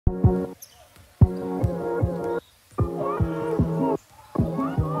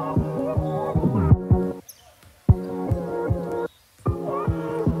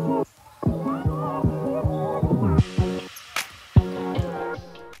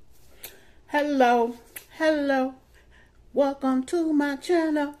Hello, hello, welcome to my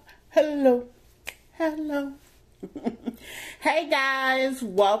channel. Hello, hello. Hey guys,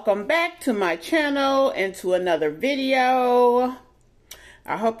 welcome back to my channel and to another video.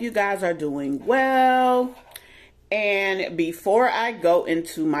 I hope you guys are doing well. And before I go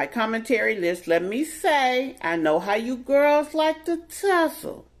into my commentary list, let me say, I know how you girls like to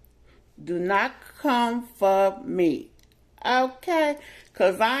tussle. Do not come for me, okay?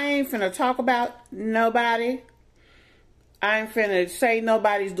 Because I ain't finna talk about nobody. I ain't finna say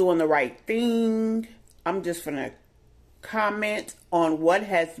nobody's doing the right thing. I'm just finna comment on what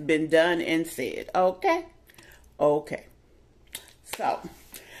has been done and said, okay? Okay. So,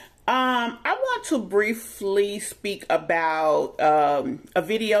 I want to briefly speak about a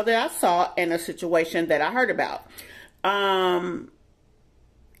video that I saw and a situation that I heard about.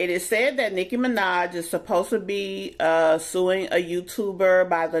 It is said that Nicki Minaj is supposed to be suing a YouTuber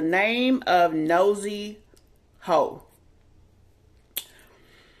by the name of Nosey Heaux.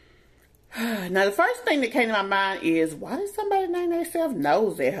 Now, the first thing that came to my mind is, why did somebody name themselves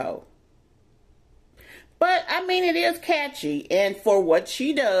Nosey Heaux? But, I mean, it is catchy. And for what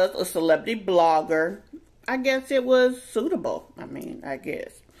she does, a celebrity blogger, I guess it was suitable. I mean, I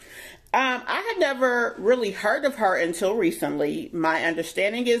guess. I had never really heard of her until recently. My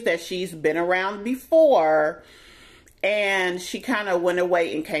understanding is that she's been around before. And she kind of went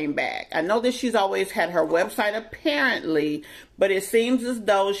away and came back. I know that she's always had her website apparently. But it seems as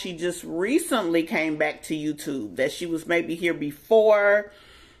though she just recently came back to YouTube. That she was maybe here before,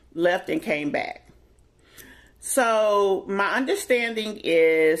 left and came back. So, my understanding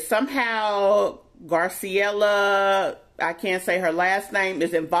is somehow Garciela, I can't say her last name,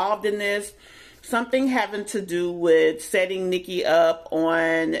 is involved in this. Something having to do with setting Nicki up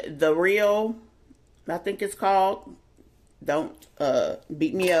on The Real, I think it's called. Don't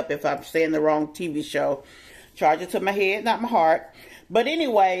beat me up if I'm saying the wrong TV show. Charge it to my head, not my heart. But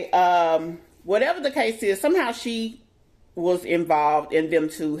anyway, whatever the case is, somehow she was involved and them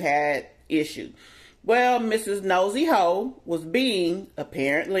two had issues. Well, Mrs. Nosey Heaux was being,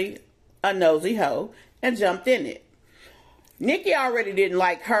 apparently, a nosy hoe and jumped in it. Nicki already didn't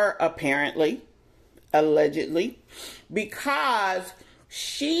like her, apparently, allegedly, because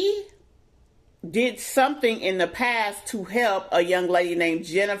she did something in the past to help a young lady named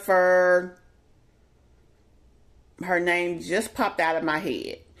Jennifer. Her name just popped out of my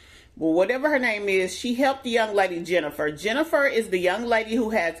head. Well, whatever her name is, she helped the young lady Jennifer. Jennifer is the young lady who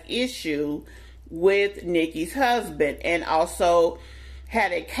has issue with Nicki's husband and also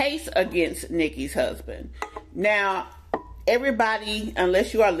had a case against Nicki's husband. Now, everybody,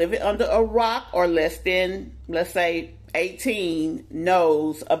 unless you are living under a rock or less than, let's say, 18,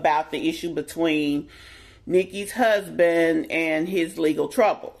 knows about the issue between Nicki's husband and his legal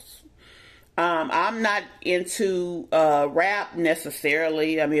troubles. I'm not into rap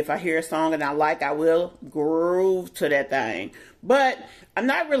necessarily. I mean, if I hear a song and I like, I will groove to that thing. But I'm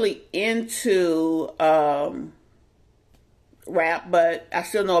not really into rap, but I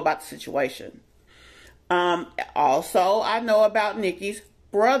still know about the situation. Also, I know about Nicki's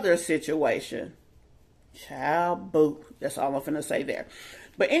brother's situation. Child boo. That's all I'm finna say there.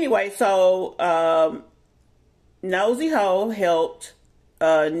 But anyway, so Nosey Heaux helped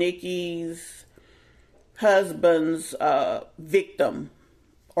Nicki's husband's victim,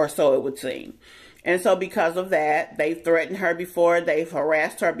 or so it would seem. And so because of that, they've threatened her before, they've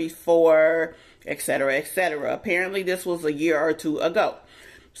harassed her before, etc., etc. Apparently this was a year or two ago.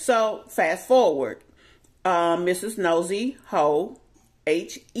 So fast forward, Mrs. Nosey Heaux,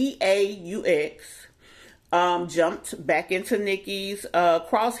 Heaux, jumped back into Nicki's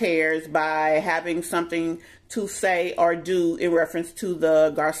crosshairs by having something to say or do in reference to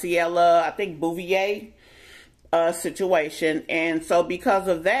the Garciela, I think Bouvier situation. And so because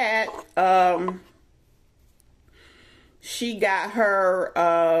of that, she got her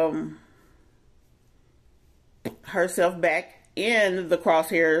herself back in the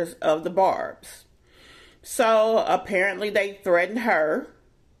crosshairs of the Barbs. So apparently they threatened her.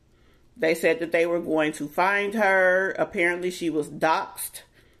 They said that they were going to find her. Apparently she was doxxed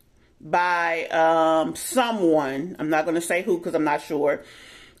by someone. I'm not going to say who because I'm not sure.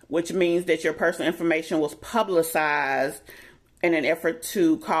 Which means that your personal information was publicized in an effort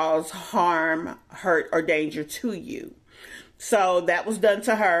to cause harm, hurt, or danger to you. So that was done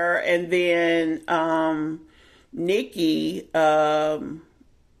to her. And then Nicki's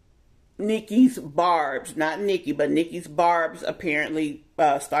Barbs, not Nicki, but Nicki's Barbs apparently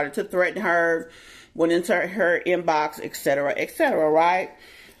started to threaten her, went into her inbox, etc., etc., right?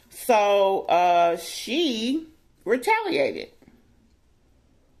 So she retaliated.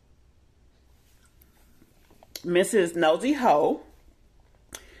 Mrs. Nosey Heaux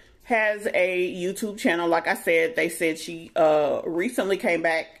has a YouTube channel. Like I said, they said she recently came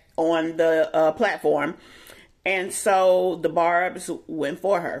back on the platform, and so the Barbs went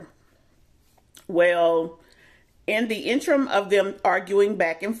for her. Well, in the interim of them arguing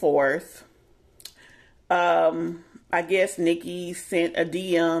back and forth, I guess Nicki sent a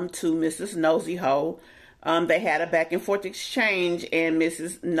DM to Mrs. Nosey Heaux. They had a back and forth exchange, and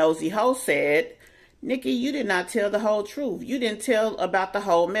Mrs. Nosey Heaux said, "Nicki, you did not tell the whole truth. You didn't tell about the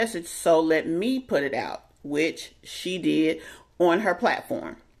whole message, so let me put it out," which she did on her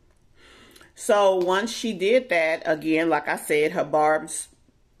platform. So once she did that, again, like I said, her Barbs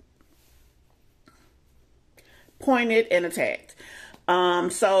pointed and attacked.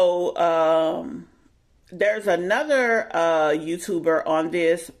 There's another YouTuber on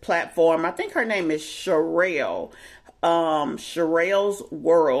this platform. I think her name is Sherelle. Sherelle's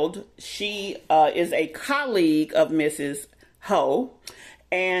World. She is a colleague of Mrs. Heaux.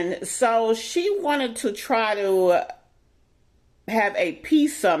 And so she wanted to try to have a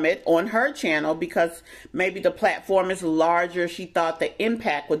peace summit on her channel because maybe the platform is larger. She thought the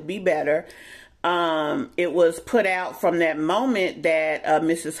impact would be better. It was put out from that moment that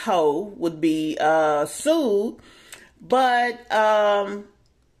Mrs. Heaux would be sued, but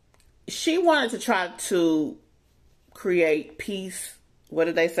she wanted to try to create peace. What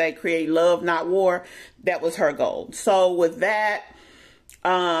did they say? Create love, not war. That was her goal. So with that,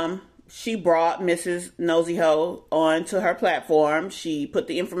 she brought Mrs. Nosey Heaux onto her platform. She put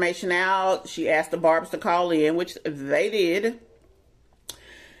the information out. She asked the Barbs to call in, which they did.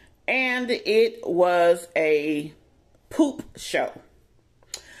 And it was a poop show.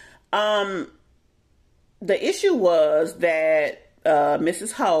 The issue was that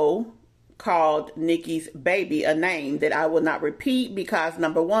Mrs. Heaux called Nicki's baby a name that I will not repeat because,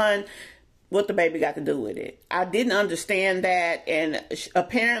 number one, what the baby got to do with it? I didn't understand that, and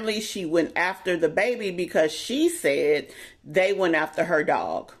apparently she went after the baby because she said they went after her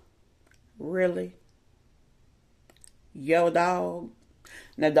dog. Really? Your dog?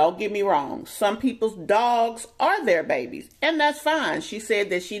 Now, don't get me wrong. Some people's dogs are their babies, and that's fine. She said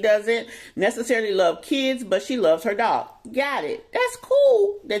that she doesn't necessarily love kids, but she loves her dog. Got it. That's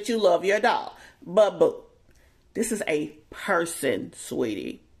cool that you love your dog. But boo, this is a person,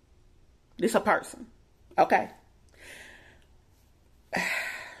 sweetie. This is a person. Okay?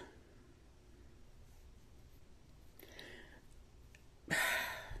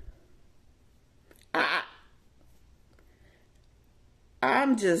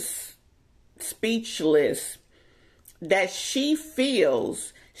 I'm just speechless that she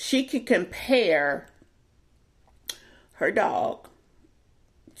feels she can compare her dog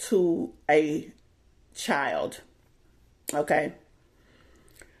to a child. Okay?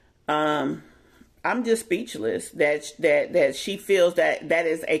 I'm just speechless that she feels that that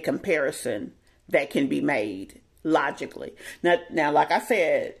is a comparison that can be made logically. Now, like I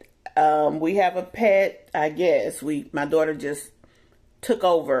said, we have a pet. I guess my daughter just took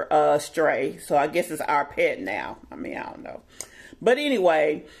over Stray, so I guess it's our pet now. I mean, I don't know, but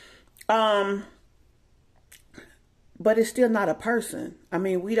anyway, but it's still not a person. I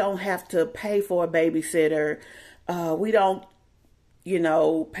mean, we don't have to pay for a babysitter. We don't,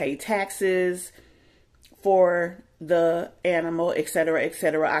 pay taxes for the animal, etc.,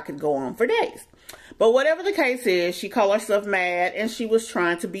 etc. I could go on for days. But whatever the case is, she called herself mad and she was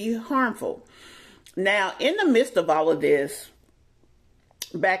trying to be harmful. Now, in the midst of all of this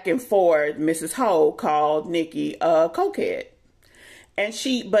back and forth, Mrs. Heaux called Nicki a cokehead. And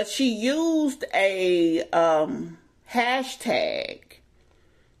she used a hashtag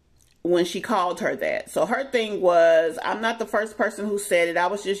when she called her that. So her thing was, I'm not the first person who said it. I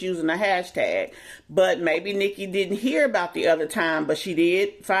was just using a hashtag. But maybe Nicki didn't hear about the other time, but she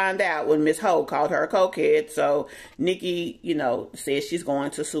did find out when Miss Heaux called her a cokehead. So Nicki, says she's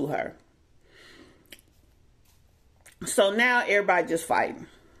going to sue her. So now everybody just fighting.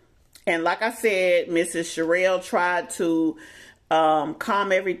 And like I said, Mrs. Sherelle tried to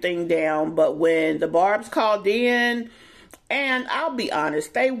calm everything down. But when the Barbs called in, and I'll be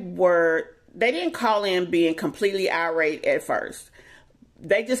honest, they didn't call in being completely irate at first.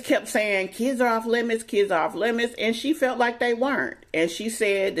 They just kept saying, kids are off limits, kids are off limits. And she felt like they weren't. And she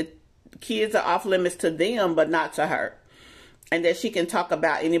said that kids are off limits to them, but not to her. And that she can talk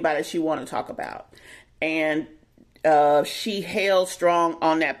about anybody she want to talk about. And she held strong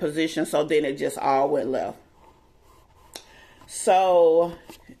on that position, so then it just all went left. So,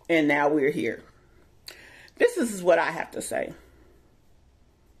 and now we're here. This is what I have to say.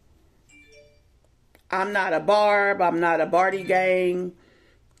 I'm not a Barb. I'm not a Barty gang.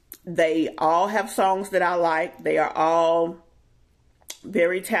 They all have songs that I like. They are all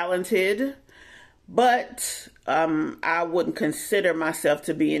very talented, but I wouldn't consider myself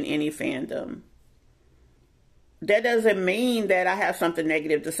to be in any fandom. That doesn't mean that I have something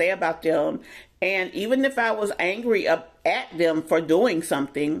negative to say about them. And even if I was angry at them for doing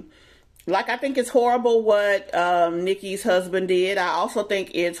something, like I think it's horrible what Nicki's husband did. I also think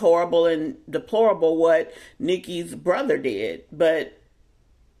it's horrible and deplorable what Nicki's brother did. But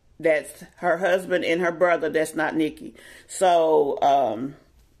that's her husband and her brother. That's not Nicki. So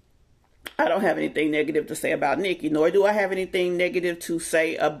I don't have anything negative to say about Nicki, nor do I have anything negative to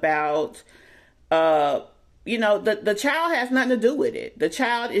say about you know, the child has nothing to do with it. The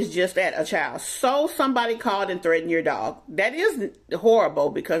child is just that, a child. So somebody called and threatened your dog. That is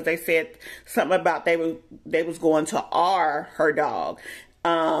horrible because they said something about they was going to R her dog.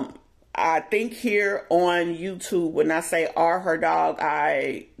 I think here on YouTube, when I say R her dog,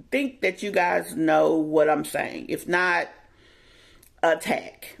 I think that you guys know what I'm saying. If not,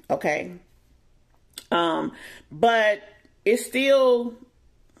 attack, okay? But it's still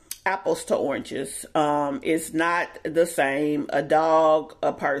apples to oranges. It's not the same. A dog,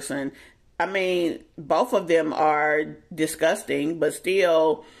 a person. I mean, both of them are disgusting, but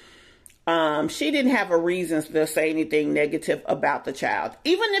still, she didn't have a reason to say anything negative about the child.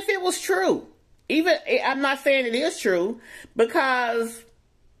 Even if it was true. I'm not saying it is true, because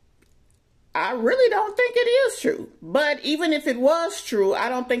I really don't think it is true. But even if it was true, I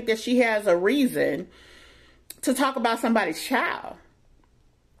don't think that she has a reason to talk about somebody's child.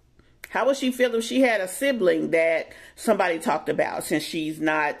 How would she feel if she had a sibling that somebody talked about, since she's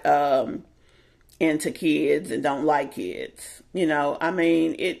not into kids and don't like kids? You know, I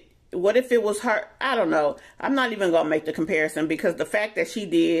mean, what if it was her? I don't know. I'm not even going to make the comparison, because the fact that she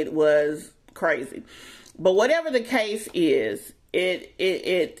did was crazy. But whatever the case is, it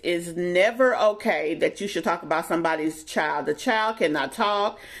is never okay that you should talk about somebody's child. The child cannot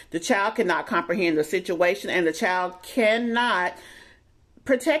talk. The child cannot comprehend the situation, and the child cannot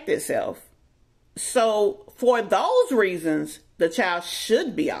protect itself. So for those reasons, the child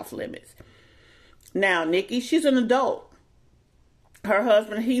should be off limits. Now, Nicki, she's an adult. Her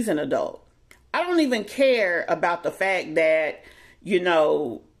husband, he's an adult. I don't even care about the fact that, you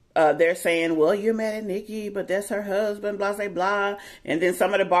know, they're saying, well, you're mad at Nicki, but that's her husband, blah, blah, blah. And then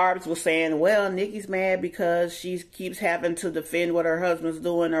some of the Barbs were saying, well, Nicki's mad because she keeps having to defend what her husband's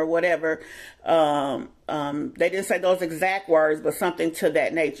doing or whatever. They didn't say those exact words, but something to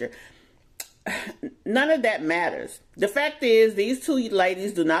that nature. None of that matters. The fact is, these two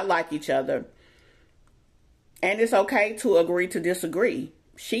ladies do not like each other. And it's okay to agree to disagree.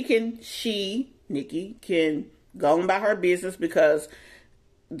 Nicki, can go on about her business, because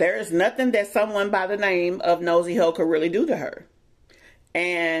there is nothing that someone by the name of Nosey Heaux could really do to her.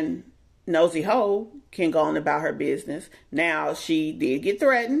 And Nosey Heaux can go on about her business. Now, she did get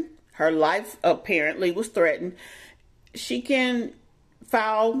threatened. Her life apparently was threatened. She can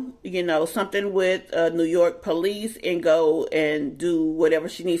file, you know, something with New York police and go and do whatever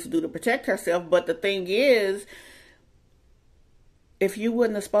she needs to do to protect herself. But the thing is, if you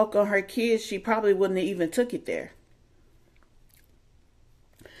wouldn't have spoke on her kids, she probably wouldn't have even took it there.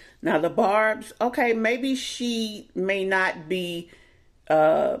 Now, the Barbs, okay, maybe she may not be,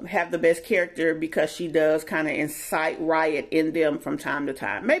 have the best character, because she does kind of incite riot in them from time to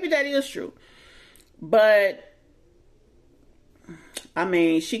time. Maybe that is true. But, I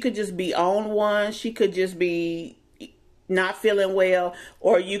mean, she could just be on one. She could just be not feeling well,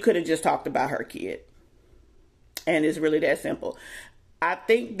 or you could have just talked about her kid. And it's really that simple. I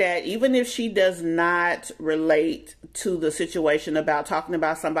think that even if she does not relate to the situation about talking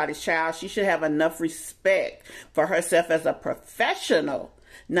about somebody's child, she should have enough respect for herself as a professional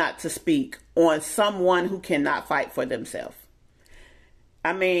not to speak on someone who cannot fight for themselves.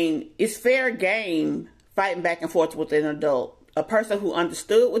 I mean, it's fair game fighting back and forth with an adult, a person who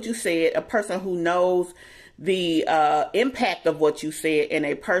understood what you said, a person who knows the impact of what you said, and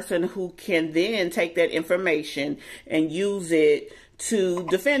a person who can then take that information and use it to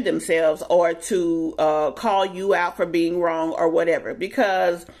defend themselves, or to call you out for being wrong or whatever.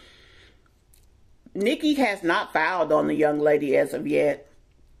 Because Nicki has not filed on the young lady as of yet.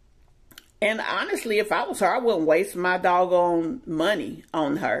 And honestly, if I was her, I wouldn't waste my doggone money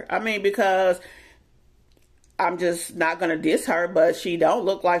on her. I mean, because I'm just not going to diss her, but she don't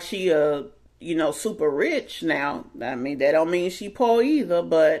look like she you know, super rich now. I mean, that don't mean she poor either,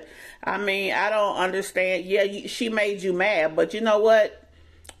 but I mean, I don't understand. Yeah, she made you mad, but you know what?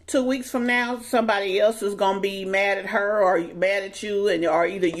 2 weeks from now, somebody else is going to be mad at her or mad at you, and or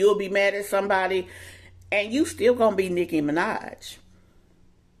either you'll be mad at somebody, and you still going to be Nicki Minaj.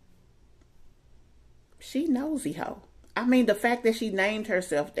 She nosy hoe. I mean, the fact that she named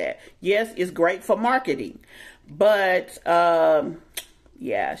herself that, yes, is great for marketing. But,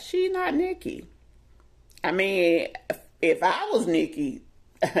 yeah, she not Nicki. I mean, if I was Nicki,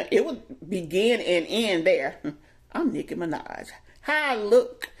 it would begin and end there. I'm Nicki Minaj. How I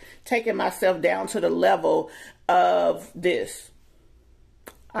look, taking myself down to the level of this.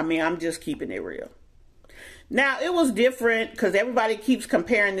 I mean, I'm just keeping it real. Now, it was different because everybody keeps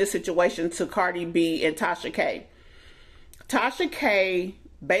comparing this situation to Cardi B and Tasha K. Tasha K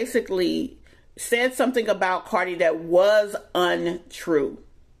basically said something about Cardi that was untrue.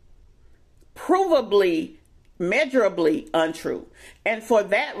 Provably, measurably untrue. And for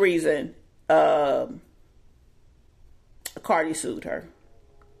that reason, Cardi sued her.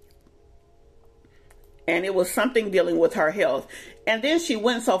 And it was something dealing with her health. And then she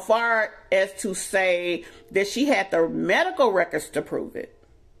went so far as to say that she had the medical records to prove it.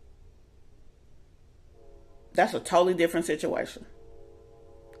 That's a totally different situation.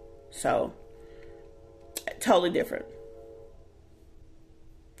 So, totally different.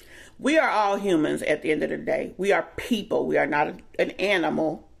 We are all humans at the end of the day. We are people. We are not an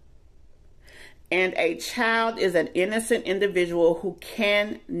animal. And a child is an innocent individual who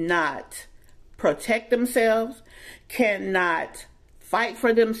cannot protect themselves, cannot fight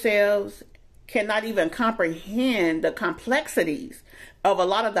for themselves, cannot even comprehend the complexities of a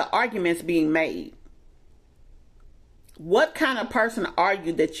lot of the arguments being made. What kind of person are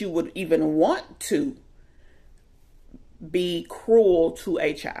you that you would even want to be cruel to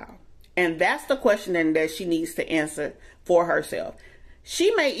a child? And that's the question that she needs to answer for herself.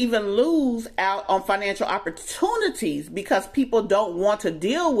 She may even lose out on financial opportunities because people don't want to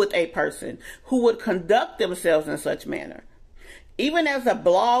deal with a person who would conduct themselves in such manner. Even as a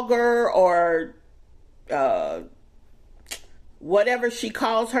blogger or whatever she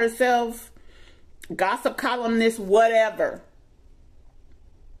calls herself, gossip columnist, whatever,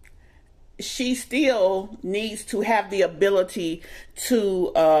 she still needs to have the ability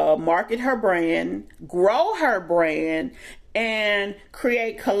to market her brand, grow her brand, and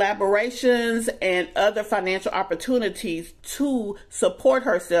create collaborations and other financial opportunities to support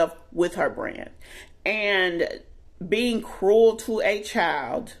herself with her brand. And being cruel to a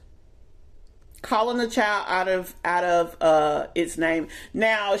child, calling the child out of its name.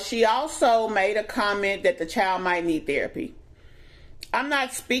 Now, she also made a comment that the child might need therapy. I'm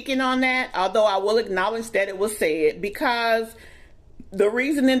not speaking on that, although I will acknowledge that it was said, because the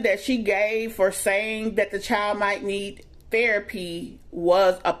reasoning that she gave for saying that the child might need therapy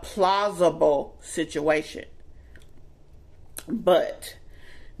was a plausible situation. But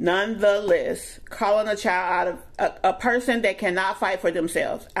nonetheless, calling a child out of a person that cannot fight for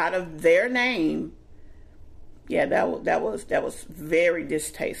themselves out of their name, yeah, that was very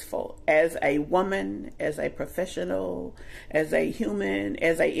distasteful. As a woman, as a professional, as a human,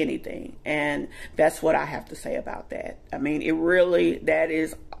 as a anything. And that's what I have to say about that. I mean,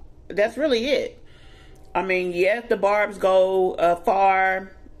 that's really it. I mean, yes, the barbs go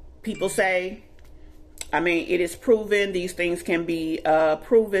far, people say. I mean, it is proven. These things can be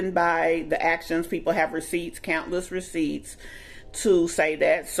proven by the actions. People have receipts, countless receipts to say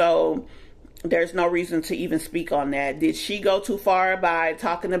that. So there's no reason to even speak on that. Did she go too far by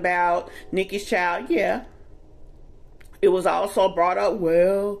talking about Nicki's child? Yeah. It was also brought up,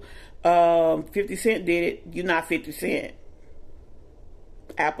 well, 50 Cent did it. You're not 50 Cent.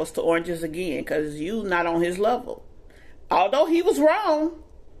 Apples to oranges again, because you not on his level. Although he was wrong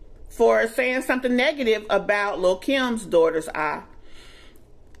for saying something negative about Lil' Kim's daughter's eye.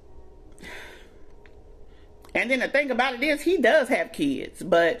 And then the thing about it is, he does have kids,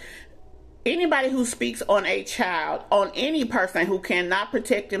 but anybody who speaks on a child, on any person who cannot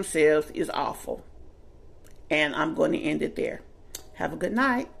protect themselves, is awful. And I'm going to end it there. Have a good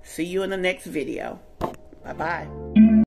night. See you in the next video. Bye-bye.